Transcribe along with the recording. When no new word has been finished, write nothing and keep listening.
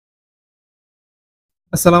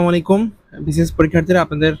আসসালামু আলাইকুম বিসিএস পরীক্ষার্থীরা,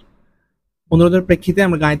 আপনাদের অনুরোধের প্রেক্ষিতে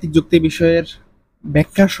আমরা গাণিতিক যুক্তি বিষয়ের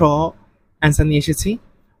ব্যাখ্যা সহ অ্যান্সার নিয়ে এসেছি।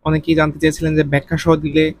 অনেকেই জানতে চেয়েছিলেন যে ব্যাখ্যা সহ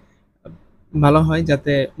দিলে ভালো হয়,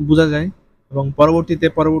 যাতে বোঝা যায় এবং পরবর্তী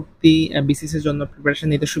বিসিএস এর জন্য প্রিপারেশন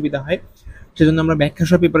নিতে সুবিধা হয়। সেজন্য আমরা ব্যাখ্যা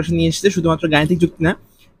সহ প্রিপারেশন নিয়ে এসেছি। শুধুমাত্র গাণিতিক যুক্তি না,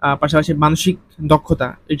 পাশাপাশি মানসিক দক্ষতা,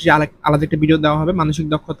 এটি আলাদা একটা ভিডিও দেওয়া হবে। মানসিক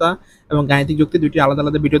দক্ষতা এবং গাণিতিক যুক্তি দুইটি আলাদা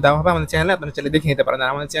আলাদা ভিডিও দেওয়া হবে আমাদের চ্যানেলে, আপনারা চাইলে দেখে নিতে পারেন।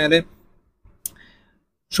 আর আমাদের চ্যানেলে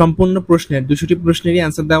সম্পূর্ণ প্রশ্নের 200টি প্রশ্নেরই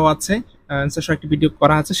অ্যান্সার দেওয়া আছে, অ্যান্সার সহ একটি ভিডিও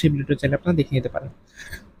করা আছে, সেই ভিডিওটা চাইলে আপনারা দেখে নিতে পারেন।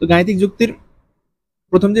 তো গাণিতিক যুক্তির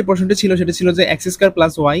প্রথম যে প্রশ্নটি ছিল সেটা ছিল যে x square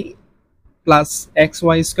plus Y plus x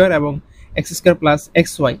Y square এবং x square plus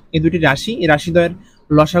x Y, এই দুটি রাশি, এই রাশিদ্বয়ের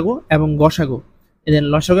লসাগু এবং গসাগু, এদের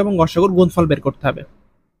লসাগু এবং গসাগুর গুণফল বের করতে হবে।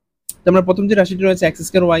 তো আমরা প্রথম যে রাশিটি রয়েছে এক্স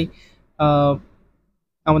স্কোয়ার ওয়াই,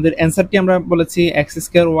 আমাদের অ্যান্সারটি আমরা বলেছি x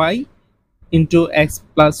square Y into x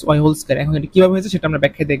plus Y whole square. এখন এটি কিভাবে হয়েছে সেটা আমরা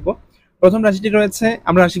ব্যাখ্যায় দেখব। প্রথম রাশিটি রয়েছে,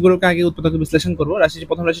 আমরা রাশিগুলোকে আগে উৎপাদক বিশ্লেষণ করবো।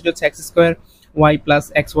 প্রথম রাশিটি হচ্ছে x square Y plus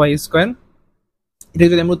x Y square. এটা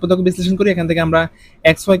যদি আমরা উৎপাদক বিশ্লেষণ করি, এখান থেকে আমরা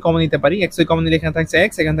এক্স ওয়াই কমন নিতে পারি। এক্স ওয়াই কমন নিলে এখানে থাকছে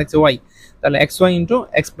এক্স, এখানে থাকছে ওয়াই, তাহলে x Y into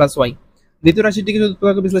x plus Y. দ্বিতীয় রাশিটিকে যদি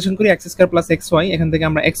উৎপাদক বিশ্লেষণ করি, x square plus x Y, এখান থেকে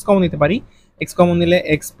আমরা এক্স কমন নিতে পারি। এক্স কমন নিলে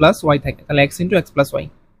এক্স প্লাস ওয়াই থাকে, তাহলে x into x plus Y.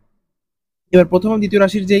 এবার প্রথম এবং দ্বিতীয়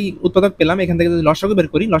রাশির যেই উৎপাদক পেলাম, এখান থেকে যদি লসাগু বের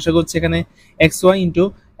করি, লসাগু হচ্ছে এখানে x Y into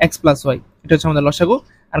x plus Y, এটা হচ্ছে আমাদের লসাগু।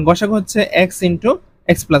 আর গসাগু হচ্ছে x into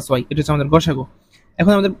x plus Y, এটা হচ্ছে আমাদের গসাগু।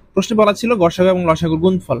 এখন আমাদের প্রশ্নে বলা ছিল গসাগু এবং লসাগুর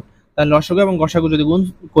গুণফল, তাহলে লসাগু এবং গসাগু যদি গুণ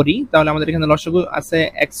করি, তাহলে আমাদের এখানে লসাগু আছে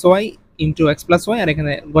x Y into x plus Y, আর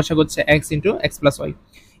এখানে গসাগু হচ্ছে x into x plus Y.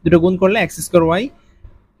 দুটো গুণ করলে x square Y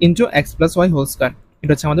into x plus Y whole square,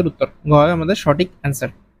 এটা হচ্ছে আমাদের উত্তর, গ আমাদের সঠিক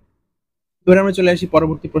অ্যান্সার। এবার আমরা চলে আসি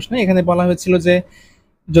পরবর্তী প্রশ্নে। এখানে বলা হয়েছিল যে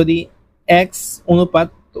যদি এক্স অনুপাত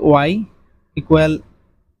ওয়াই ইকুয়াল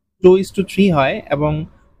 2:3 হয় এবং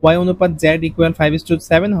ওয়াই অনুপাত জেড ইকুয়াল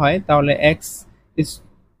 5:7 হয়, তাহলে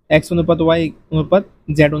এক্স অনুপাত ওয়াই অনুপাত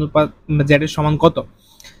জেড অনুপাত জেড এর সমান কত?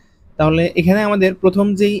 তাহলে এখানে আমাদের প্রথম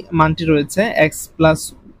যেই মানটি রয়েছে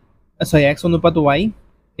এক্স অনুপাত ওয়াই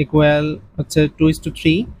ইকুয়াল হচ্ছে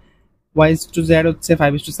 2:3, y/z হচ্ছে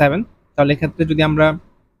 5:7। তাহলে এক্ষেত্রে যদি আমরা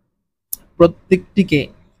প্রত্যেকটিকে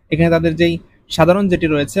এখানে তাদের যেই সাধারণ যেটি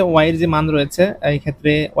রয়েছে ওয়াই এর যে মান রয়েছে, এই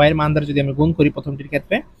ক্ষেত্রে ওয়াই এর মান দ্বারা যদি আমরা গুণ করি প্রথমটির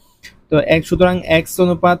ক্ষেত্রে, তো সুতরাং এক্স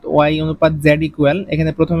অনুপাত ওয়াই অনুপাত জেড ইকুয়াল,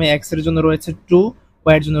 এখানে প্রথমে এক্স এর জন্য রয়েছে 2,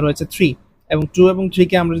 ওয়াই এর জন্য রয়েছে 3, এবং 2 এবং 3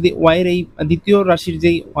 কে আমরা যদি ওয়াই এর এই দ্বিতীয় রাশির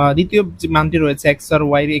যেই দ্বিতীয় যে মানটি রয়েছে এক্স আর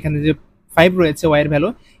ওয়াই এর, এখানে যে 5 রয়েছে ওয়াই এর ভ্যালু,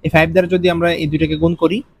 এই 5 দ্বারা যদি আমরা এই দুইটাকে গুণ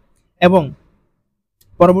করি এবং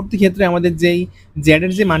পরবর্তী ক্ষেত্রে আমাদের যেই জেড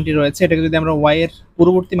এর যে মানটি রয়েছে এটাকে যদি আমরা ওয়াই এর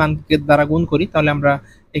পূর্ববর্তী মানকে দ্বারা গুণ করি, তাহলে আমরা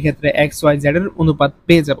এক্ষেত্রে এক্স ওয়াই জেড এর অনুপাত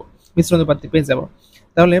পেয়ে যাব, মিশ্র অনুপাতটি পেয়ে যাব।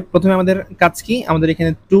 তাহলে প্রথমে আমাদের কাজ কি, আমাদের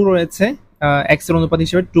এখানে 2 রয়েছে এক্স এর অনুপাত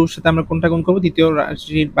হিসেবে, 2 এর সাথে আমরা কোনটা গুণ করব, দ্বিতীয়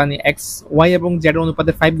রাশির মানে এক্স ওয়াই এবং জেড এর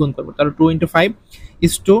অনুপাতের 5 গুণ করব। তাহলে 2 × 5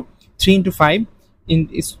 is to 3 × 5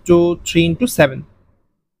 is to 3 × 7।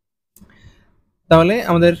 তাহলে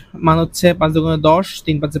আমাদের মান হচ্ছে 5 × 10,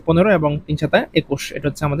 3 × 5 = 15 এবং 3 × 7 = 21। এটা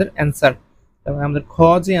হচ্ছে আমাদের অ্যান্সার। তাহলে আমাদের খ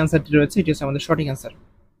যে অ্যান্সারটি রয়েছে এটি হচ্ছে আমাদের সঠিক অ্যান্সার।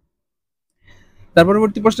 তার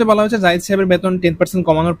পরবর্তী প্রশ্নে বলা হয়েছে জাহিদ সাহেবের বেতন 10%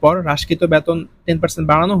 কমানোর পর হ্রাসকৃত বেতন 10%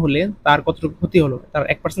 বাড়ানো হলে তার কতটুকু ক্ষতি হলো? তার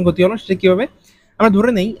 1% ক্ষতি হলো, সেটা কিভাবে? আমরা ধরে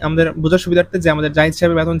নেই আমাদের বোঝার সুবিধার্থে যে আমাদের জাহিদ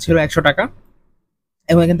সাহেবের বেতন ছিল 100 টাকা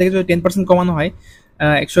এবং এখান থেকে যদি 10% কমানো হয়,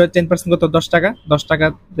 10% কত? 10 টাকা। 10 টাকা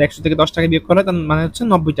 100 থেকে 10 টাকা বিয়োগ করলে তার মানে হচ্ছে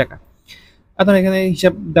 90 টাকা। এখন এখানে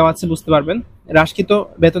হিসাব দেওয়া আছে, বুঝতে পারবেন। হ্রাসকৃত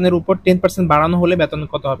বেতনের উপর 10% বাড়ানো হলে বেতন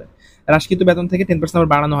কত হবে? হ্রাসকৃত বেতন থেকে 10% আবার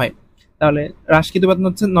বাড়ানো হয়, তাহলে হ্রাসকৃত বেতন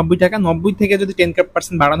হচ্ছে 90 টাকা। 90 থেকে যদি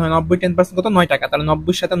 10% বাড়ানো হয়, 90 10% কত? 9 টাকা। তাহলে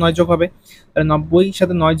 90 সাথে 9 যোগ হবে, তাহলে 90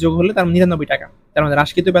 সাথে 9 যোগ হলে তার 99 টাকা। তার মানে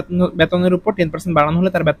হ্রাসকৃত বেতনের উপর 10% বাড়ানো হলে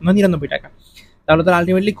তার বেতন হয় 99 টাকা। তাহলে তার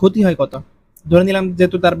আলটিমেটলি ক্ষতি হয় কত? ধরে নিলাম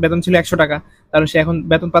যেহেতু তার বেতন ছিল 100 টাকা, তাহলে সে এখন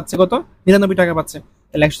বেতন পাচ্ছে কত? 99 টাকা পাচ্ছে।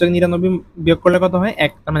 তাহলে 100 থেকে 99 বিয়োগ করলে কত হয়?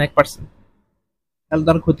 1, তার মানে 1%। তাহলে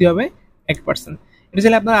তার ক্ষতি হবে 1%। এটা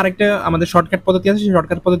চাইলে আপনার আরেকটা আমাদের শর্টকাট পদ্ধতি আছে, সেই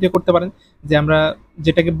শর্টকাট পদ্ধতি করতে পারেন, যে আমরা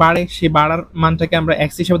যেটাকে বাড়ে সেই বাড়ার মানটাকে আমরা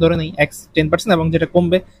এক্স হিসেবে ধরে নিই, এক্স 10%, এবং যেটা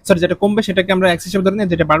কমবে সেটাকে আমরা এক্স হিসেবে ধরে নিই,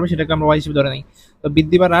 যেটা বাড়বে সেটাকে আমরা ওয়াই হিসেবে ধরে নিই। তো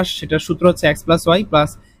বৃদ্ধি বা হ্রাস সেটার সূত্র হচ্ছে x plus Y plus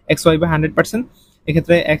x Y by 100%।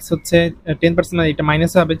 এক্ষেত্রে এক্স হচ্ছে 10%, মানে এটা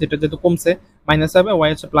মাইনাস হবে, যেটা যেহেতু কমছে মাইনাস হবে, ওয়াই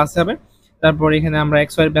হচ্ছে প্লাস হবে। তারপর এখানে আমরা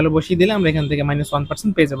এক্স ওয়াই এর ভ্যালু বসিয়ে দিলে আমরা এখান থেকে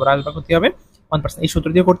 -1% পেয়ে যাবো। হ্রাস বা ক্ষতি হবে 1%। এই সূত্র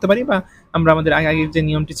দিয়ে করতে পারি, বা আমরা আমাদের আগের যে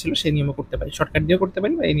নিয়মটি ছিল সেই নিয়মে করতে পারি, শর্টকাট দিয়েও করতে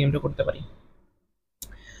পারি, বা এই নিয়মটা করতে পারি।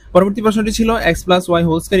 পরবর্তী প্রশ্নটি ছিল x plus Y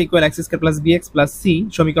whole square equal x square plus B x plus C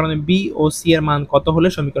সমীকরণে বি ও সি এর মান কত হলে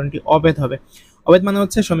সমীকরণটি অভেদ হবে? অবৈধ মানে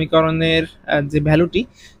হচ্ছে সমীকরণের যে ভ্যালুটি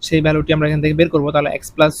সেই ভ্যালুটি আমরা এখান থেকে বের করব, তাহলে x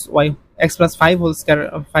প্লাস 5 হোল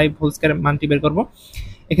স্কয়ার মানটি বের করব।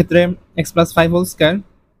 এক্ষেত্রে x প্লাস 5 হোল স্কয়ার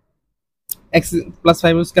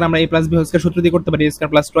আমরা a plus b whole square সূত্র দিয়ে করতে পারি, a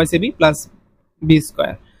square plus twice ab plus b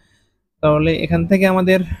square. তাহলে এখান থেকে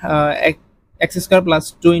আমাদের x square plus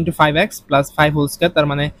 2 into 5x plus 5 whole square, তার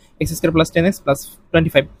মানে x square plus 10x plus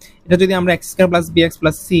 25। এটা যদি আমরা x square plus bx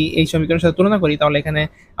plus c এই সমীকরণের সাথে তুলনা করি, তাহলে এখানে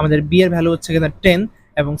আমাদের b এর ভ্যালু হচ্ছে এখানে 10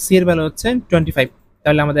 এবং c এর ভ্যালু হচ্ছে 25।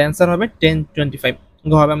 তাহলে আমাদের অ্যান্সার হবে 10 25,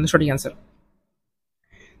 গ হবে আমাদের সঠিক অ্যান্সার।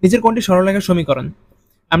 নিচের কোনটি সরলরেখার সমীকরণ?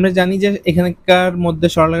 আমরা জানি যে এখানকার মধ্যে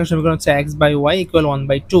সরলরেখার সমীকরণ হচ্ছে x বাই y ইকুয়াল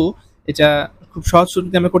 1/2। এটা খুব সহজ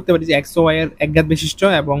সূত্রে আমরা করতে পারি যে x ও y এর একঘাত বিশিষ্ট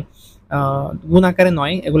এবং গুণ আকারে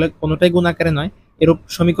নয়, এগুলো কোনোটাই গুণ আকারে নয়, এরূপ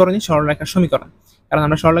সমীকরণই সরলরেখার সমীকরণ। কারণ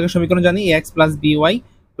আমরা সরলরেখার সমীকরণ জানি x plus by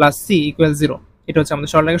plus c equal 0, এটা হচ্ছে আমাদের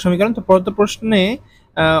সরলরেখার সমীকরণ। তো পরবর্তী প্রশ্নে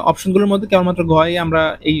অপশনগুলোর মধ্যে কেবলমাত্র গয়ে আমরা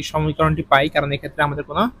এই সমীকরণটি পাই, কারণ এক্ষেত্রে আমাদের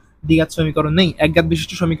কোনো দ্বিঘাত সমীকরণ নেই, একঘাত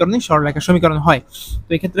বিশিষ্ট সমীকরণই সরলরেখার সমীকরণ হয়।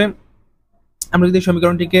 তো এক্ষেত্রে আমরা যদি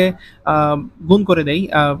সমীকরণটিকে গুণ করে দেই,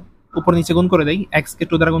 উপর নিচে গুণ করে দেই, x কে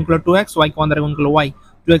 2 দ্বারা গুণ করলে 2x, y কে 1 দ্বারা গুণ করলে y,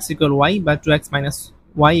 2x ইকুয়াল y বা 2x মাইনাস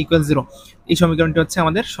y ইকুয়াল 0। এই সমীকরণটি হচ্ছে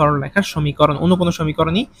আমাদের সরলরেখার সমীকরণ। অন্য কোনো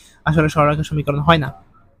সমীকরণই আসলে সরলরেখার সমীকরণ হয় না।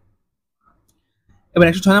 এবার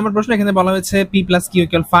 106 নম্বর প্রশ্ন, এখানে বলা হয়েছে p প্লাস q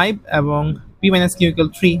ইকুয়াল 5 এবং p মাইনাস q ইকুয়াল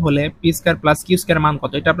 3 হলে p square plus q square মান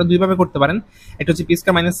কত? এটা আপনারা দুইভাবে করতে পারেন। এটা হচ্ছে p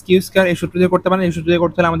square minus q square, এই সূত্র দিয়ে করতে পারেন। এই সূত্র দিয়ে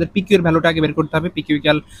করতে হলে আমাদের pq এর ভ্যালুটা আগে বের করতে হবে। pq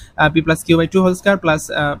equal p plus q by 2 whole square plus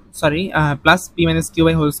plus p minus q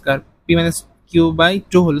by whole square, p minus q by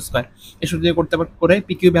 2 whole square. এই সূত্র দিয়ে করতে করে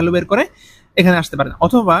pq ভ্যালু বের করে এখানে আসতে পারেন।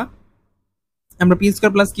 অথবা আমরা p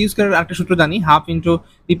square plus q square এর আরেকটা সূত্র জানি, half into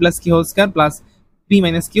p plus q whole square plus p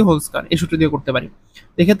minus q whole square, এই সূত্র দিয়ে করতে পারি।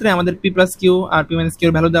 এক্ষেত্রে আমাদের p প্লাস q আর p মাইনাস q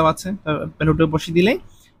এর ভ্যালু দেওয়া আছে, ভ্যালুটা বসিয়ে দিলে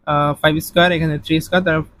 5 স্কয়ার, এখানে 3 স্কয়ার,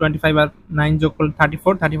 তার 25 আর 9 যোগ করলে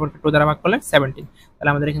 34, 34 কে 2 দ্বারা ভাগ করলে 17। তাহলে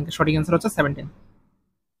আমাদের এখানকার সঠিক অ্যান্সার হচ্ছে 17।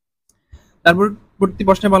 তারপর পরবর্তী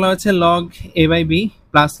প্রশ্নে বলা হয়েছে log a by b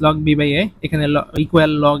plus log b by a এখানে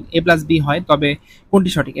equal log a plus b হয়, তবে কোনটি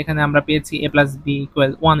সঠিক? এখানে আমরা পেয়েছি a প্লাস b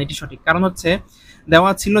ইকুয়াল 1, এটি সঠিক। কারণ হচ্ছে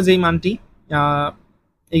দেওয়া ছিল যেই মানটি,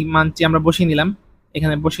 এই মানটি আমরা বসিয়ে নিলাম।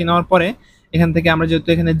 এখানে বসিয়ে নেওয়ার পরে এখান থেকে আমরা যেহেতু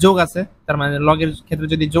এখানে যোগ আছে, তার মানে log এর ক্ষেত্রে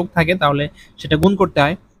যদি যোগ থাকে তাহলে সেটা গুণ করতে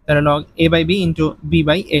হয়, তাহলে log a by b into b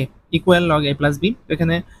by a equal log a plus b।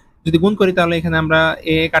 এখানে যদি গুণ করি তাহলে এখানে আমরা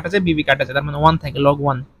a কাটা যায়, b কাটা যায়, তার মানে 1 থাকে, log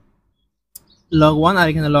 1 আর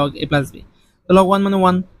এখানে log a প্লাস b। তো log 1 মানে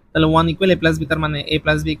 1, তাহলে 1 ইকুয়াল a প্লাস b, তার মানে a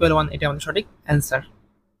প্লাস b ইকুয়াল 1, এটা আমাদের সঠিক অ্যান্সার।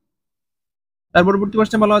 তার পরবর্তী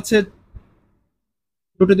প্রশ্নে বলা হচ্ছে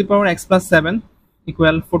 2 to the power x plus 7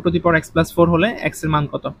 equal 4 to the power x plus 4 হলে x এর মান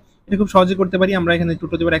কত? এটা খুব সহজে করতে পারি। আমরা এখানে 2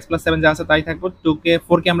 to the power x plus 7 যা আছে তাই থাকবো,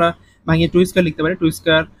 4 কে আমরা ভাঙিয়ে 2 স্কয়ার লিখতে পারি, 2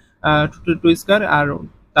 স্কয়ার 2 স্কয়ার আর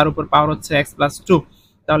তার উপর পাওয়ার হচ্ছে x প্লাস 2।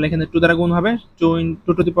 তাহলে এখানে 2 দ্বারা গুণ হবে,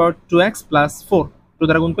 2 to the power 2x plus 4, 2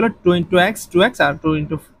 দ্বারা গুণ করলে 2 ইন্টু x আর 2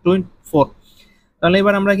 ইন্টু 4। তাহলে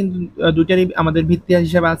এবার আমরা কিন্তু দুইটারই আমাদের ভিত্তি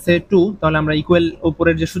হিসেবে আছে 2, তাহলে আমরা ইকুয়াল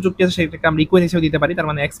উপরের যে সূচকটি আছে সেটাকে আমরা ইকুয়াল হিসেবে দিতে পারি, তার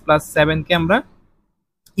মানে x প্লাস 7 কে আমরা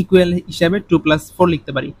ইকুয়াল হিসেবে 2 প্লাস 4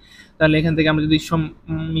 লিখতে পারি। তাহলে এখান থেকে আমরা যদি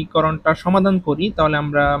সমীকরণটা সমাধান করি তাহলে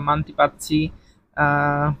আমরা মানটি পাচ্ছি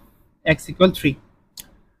x ইকুয়াল 3।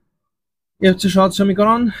 এই হচ্ছে সহজ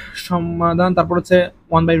সমীকরণ সমাধান। তারপর হচ্ছে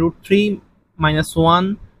 1/√3 মাইনাস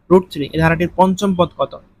 1√3, এই ধারাটির পঞ্চম পদ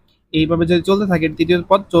কত? এইভাবে যদি চলতে থাকে তৃতীয়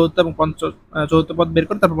পদ, চতুর্থ এবং চতুর্থ পদ বের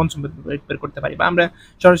করে তারপর পঞ্চম পদ বের করতে পারি, বা আমরা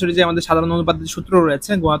সরাসরি যে আমাদের সাধারণ অনুপাতের সূত্র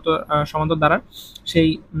রয়েছে সমান্তর ধারার, সেই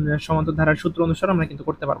সমান্তর ধারার সূত্র অনুসারে আমরা কিন্তু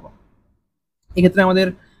করতে পারবো। এক্ষেত্রে আমাদের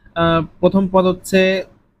প্রথম পদ হচ্ছে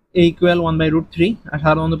a ইকুয়াল 1/√3 আর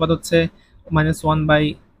সাধারণ অনুপাত হচ্ছে মাইনাস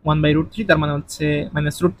 1/√3, তার মানে হচ্ছে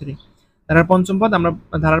মাইনাস √3। ধারার পঞ্চম পদ, আমরা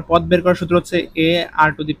ধারার পদ বের করার সূত্র হচ্ছে a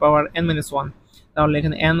r to the power n-1। তাহলে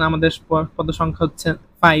এখানে n আমাদের পদ সংখ্যা হচ্ছে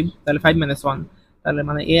 5, তাহলে 5 - 1, তাহলে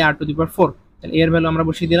মানে a r টু দি পাওয়ার 4। তাহলে a এর ভ্যালু আমরা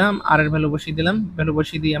বসিয়ে দিলাম, r এর ভ্যালু বসিয়ে দিলাম, ভ্যালু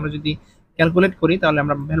বসিয়ে দিয়ে আমরা যদি ক্যালকুলেট করি তাহলে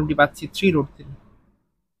আমরা ভ্যালুটি পাচ্ছি 3√3।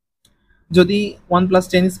 যদি 1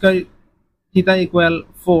 + tan স্কয়ার থিটা ইকুয়াল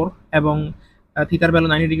 4 এবং থিটার ভ্যালু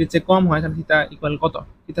 90 ডিগ্রির চেয়ে কম হয়, তাহলে থিটা ইকুয়াল কত?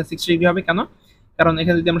 থিটা 60 ডিগ্রি হবে। কেন? কারণ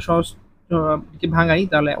এখানে যদি আমরা সহজ ভাঙাই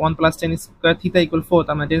তাহলে 1 + tan স্কয়ার থিটা ইকুয়াল 4,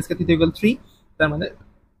 তার মানে tan স্কয়ার থিটা ইকুয়াল 3, তার মানে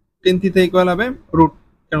tan থিটা ইকুয়াল হবে রুট,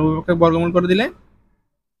 কারণ উভয়কে বর্গমূল করে দিলে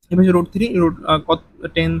এভাবে √3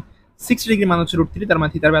 tan 60 ডিগ্রি মান হচ্ছে √3, তার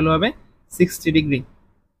মানে থিটার ভ্যালু হবে 60 ডিগ্রি।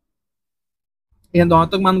 এখানে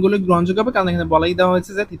ধনাত্মক মানগুলো গ্রহণযোগ্য হবে কারণ এখানে বলাই দেওয়া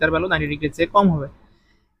হয়েছে যে থিটার ভ্যালু 90 ডিগ্রির চেয়ে কম হবে।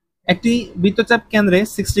 একটি বৃত্তচাপ কেন্দ্রে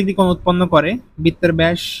 60 ডিগ্রি কোণ উৎপন্ন করে, বৃত্তের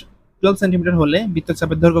ব্যাস 12 সেন্টিমিটার হলে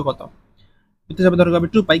বৃত্তচাপের দৈর্ঘ্য কত? বৃত্তচাপের দৈর্ঘ্য হবে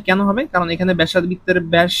 2 পাই। কেন হবে? কারণ এখানে বৃত্তের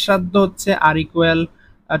ব্যাসার্ধ হচ্ছে r ইকুয়াল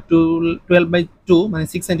 12/2 মানে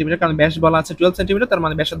 6 সেন্টিমিটার, কারণ ব্যাস বলা আছে 12 সেন্টিমিটার, তার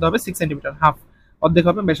মানে ব্যাসার্ধ হবে 6 সেন্টিমিটার, হাফ, অর্ধেক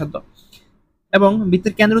হবে ব্যাসার্ধ। এবং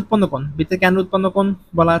বৃত্তের কেন্দ্রের উৎপন্ন কোণ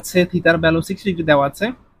বলা আছে থিটার ভ্যালু 60 ডিগ্রি দেওয়া আছে,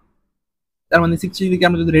 তার মানে 60 ডিগ্রিকে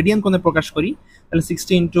আমরা যদি রেডিয়ান কোণে প্রকাশ করি তাহলে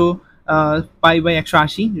 60 ইন্টু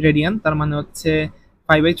π/180 রেডিয়ান, তার মানে হচ্ছে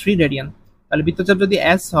 5/3 রেডিয়ান। তাহলে বৃত্তচাপ যদি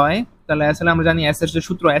s হয় তাহলে s হলে আমরা জানি s এর যে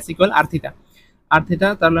সূত্র s ইকুয়াল r থিটা,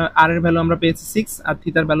 তাহলে r এর ভ্যালু আমরা পেয়েছি 6 আর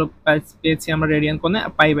থিটার ভ্যালু পেয়েছি আমরা রেডিয়ান কোণে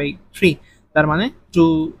π/3, তার মানে 2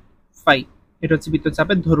 এটা হচ্ছে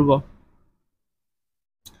বৃত্তচাপের দৈর্ঘ্য।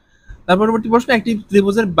 তার পরবর্তী প্রশ্ন, একটি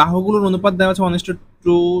ত্রিভুজের বাহুগুলোর অনুপাত দেওয়া আছে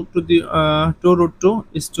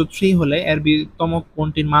 1:2 হলে এর বৃহত্তম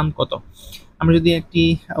কোণটির মান কত? আমরা যদি একটি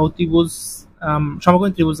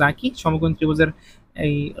সমকোণী ত্রিভুজ আঁকি, সমকোণী ত্রিভুজের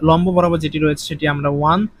এই লম্ব বরাবর যেটি রয়েছে সেটি আমরা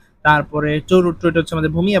 1, তারপরে 2√2 এটা হচ্ছে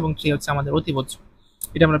আমাদের ভূমি এবং 3 হচ্ছে আমাদের অতিভুজ।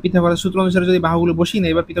 এটা আমরা পিথাগোরাস সূত্র অনুসারে যদি বাহুগুলো বসিয়ে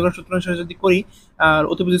নেই, এবার পিথাগোরাস সূত্র অনুসারে যদি করি আর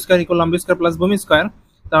অতিভুজ স্কয়ার ইকুয়াল লম্ব স্কয়ার প্লাস ভূমি স্কয়ার,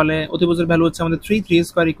 তাহলে অতিভুজের ভ্যালু হচ্ছে আমাদের 3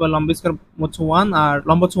 স্কয়ার ইকুয়াল লম্ব স্কয়ার হচ্ছে 1 আর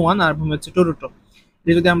লম্ব হচ্ছে 1 আর ভূমি হচ্ছে 2√2।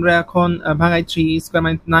 এটা যদি আমরা এখন ভাঙাই 3 স্কয়ার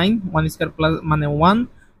মানে 9, 1 স্কয়ার প্লাস মানে 1,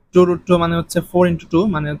 2√2 মানে হচ্ছে 4 × 2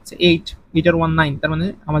 মানে হচ্ছে 8, এটার 1 9, তার মানে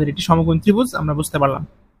আমাদের এটি সমকোণী ত্রিভুজ আমরা বুঝতে পারলাম।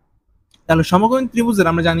 তাহলে সমকোণী ত্রিভুজের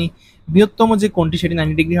আমরা জানি বৃহত্তম যে কোণটি সেটি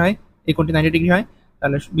 90 ডিগ্রি হয়, এই কোণটি 90 ডিগ্রি হয়,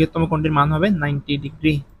 তাহলে বৃহত্তম কোণটির মান হবে 90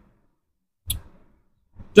 ডিগ্রি।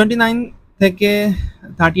 29 থেকে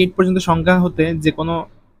 38 পর্যন্ত সংখ্যা হতে যে কোনো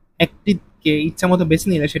একটিকে ইচ্ছা মতো বেছে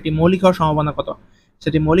নিলে সেটি মৌলিক হওয়ার সম্ভাবনা কত?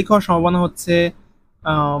 সেটি মৌলিক হওয়ার সম্ভাবনা হচ্ছে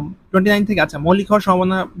 29 থেকে, আচ্ছা মৌলিক হওয়ার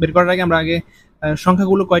সম্ভাবনা বের করার আগে আমরা আগে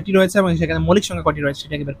সংখ্যাগুলো কয়টি রয়েছে এবং সেখানে মৌলিক সংখ্যা কয়টি রয়েছে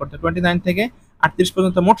সেটাকে বের করতে হবে। 29 থেকে 38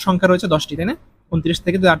 পর্যন্ত মোট সংখ্যা রয়েছে 10টি, তাই না? 29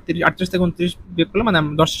 থেকে 38 থেকে 29 বিয়োগ করলে মানে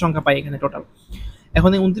আমরা 10টি সংখ্যা পাই এখানে টোটাল। এখন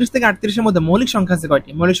এই 29 থেকে 38 এর মধ্যে মৌলিক সংখ্যা আছে কয়টি?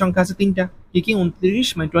 মৌলিক সংখ্যা আছে 3টা। কি কি? 29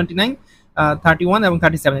 মানে 29, 31 এবং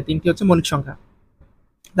 37, তিনটি হচ্ছে মৌলিক সংখ্যা।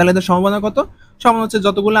 তাহলে এদের সম্ভাবনা কত? সম্ভাবনা হচ্ছে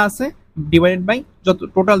যতগুলো আছে ডিভাইডেড বাই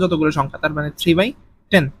টোটাল যতগুলো সংখ্যা, তার মানে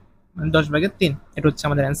 3/10 মানে 10/3। এটা হচ্ছে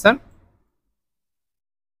আমাদের অ্যান্সার।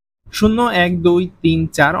 0, 1, 2, 3,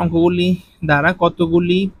 4 অঙ্কগুলি দ্বারা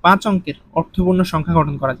কতগুলি 5 অঙ্কের অর্থপূর্ণ সংখ্যা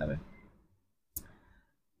গঠন করা যাবে?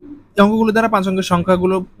 অঙ্কগুলো দ্বারা 5 অঙ্কের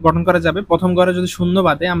সংখ্যাগুলো গঠন করা যাবে। প্রথম ঘরে যদি শূন্য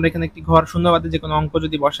বাদে, আমরা এখানে একটি ঘর শূন্য বাদে যে কোনো অঙ্ক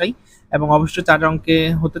যদি বসাই এবং অবশ্যই 4 অঙ্কে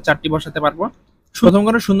হতে 4টি বসাতে পারবো। প্রথম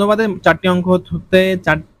ঘরে শূন্য বাদে 4টি অঙ্ক হতে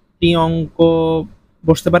 4টি অঙ্ক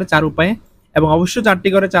বসতে পারে 4 উপায়ে, এবং অবশ্যই 4টি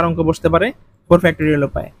ঘরে 4 অঙ্ক বসতে পারে 4 ফ্যাক্টরিয়াল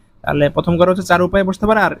উপায়ে। তাহলে প্রথম ঘরে হচ্ছে 4 উপায়ে বসতে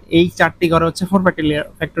পারে আর এই 4টি ঘরে হচ্ছে 4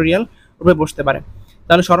 ফ্যাক্টরিয়াল রূপে বসতে পারে।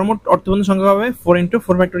 তাহলে সর্বমোট অর্থপূর্ণ সংখ্যা হবে 4 ×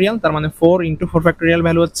 4 ফ্যাক্টরিয়াল, তার মানে 4 × 4 ফ্যাক্টরিয়াল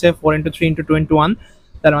ভ্যালু হচ্ছে 4 × 3 × 21,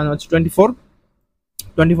 তার মানে হচ্ছে 24।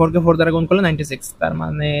 24কে 4 দ্বারা গুণ করলে 96, তার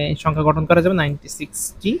মানে সংখ্যা গঠন করা যাবে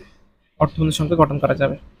 96টি অর্থপূর্ণ সংখ্যা গঠন করা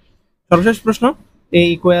যাবে। সর্বশেষ প্রশ্ন, a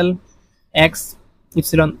equal x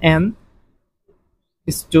epsilon n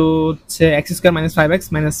হচ্ছে x square minus 5x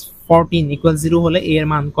minus 14 equal 0 হলে a এর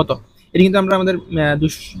মান কত? এটা কিন্তু আমরা আমাদের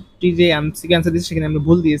দুটি যে এমসিকিউ অ্যান্সার দিয়েছি সেখানে আমরা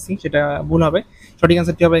ভুল দিয়েছি, সেটা ভুল হবে। সঠিক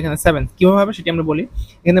অ্যান্সারটি হবে এখানে 7। কিভাবে হবে সেটি আমরা বলি।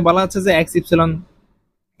 এখানে বলা আছে যে x ইপসিলন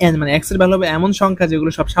n মানে x এর ভ্যালু হবে এমন সংখ্যা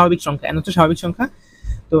যেগুলো সব স্বাভাবিক সংখ্যা, n হচ্ছে স্বাভাবিক সংখ্যা।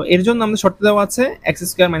 তো এর জন্য আমাদের শর্ত দেওয়া আছে x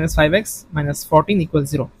square minus 5x minus 14 equal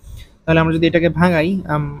 0। তাহলে আমরা যদি এটাকে ভাঙাই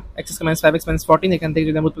x square minus 5x minus 14, এখান থেকে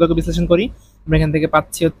যদি আমরা উৎপাদক বিশ্লেষণ করি আমরা এখান থেকে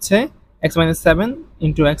পাচ্ছি হচ্ছে x minus 7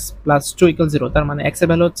 into x plus 2 equal 0, তার মানে x এর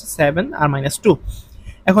ভ্যালু হচ্ছে 7 আর মাইনাস 2।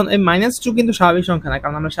 এখন এই মাইনাস 2 কিন্তু স্বাভাবিক সংখ্যা না,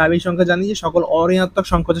 কারণ আমরা স্বাভাবিক সংখ্যা জানি যে সকল অঋণাত্মক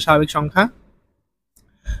সংখ্যা হচ্ছে স্বাভাবিক সংখ্যা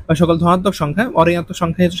বা সকল ধনাত্মক সংখ্যা, অঋণাত্মক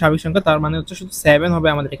সংখ্যা হচ্ছে স্বাভাবিক সংখ্যা, তার মানে হচ্ছে শুধু 7 হবে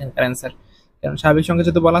আমাদের এখানকার অ্যান্সার, কারণ স্বাভাবিক সংখ্যা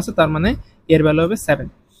যেহেতু বলা আছে তার মানে এর ভ্যালু হবে 7।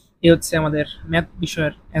 এই হচ্ছে আমাদের ম্যাথ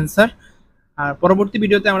বিষয়ের অ্যান্সার। আর পরবর্তী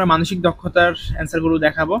ভিডিওতে আমরা মানসিক দক্ষতার অ্যান্সারগুলো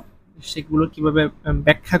দেখাবো, সেগুলো কিভাবে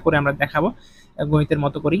ব্যাখ্যা করে আমরা দেখাবো গণিতের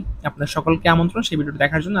মতো করি। আপনার সকলকে আমন্ত্রণ সেই ভিডিওটি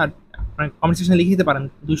দেখার জন্য। আর আপনার কমেন্ট সেকশনে লিখে দিতে পারেন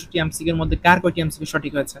 200টি এমসিকিউর মধ্যে কার কয়টি এমসিকিউ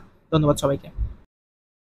সঠিক হয়েছে। ধন্যবাদ সবাইকে।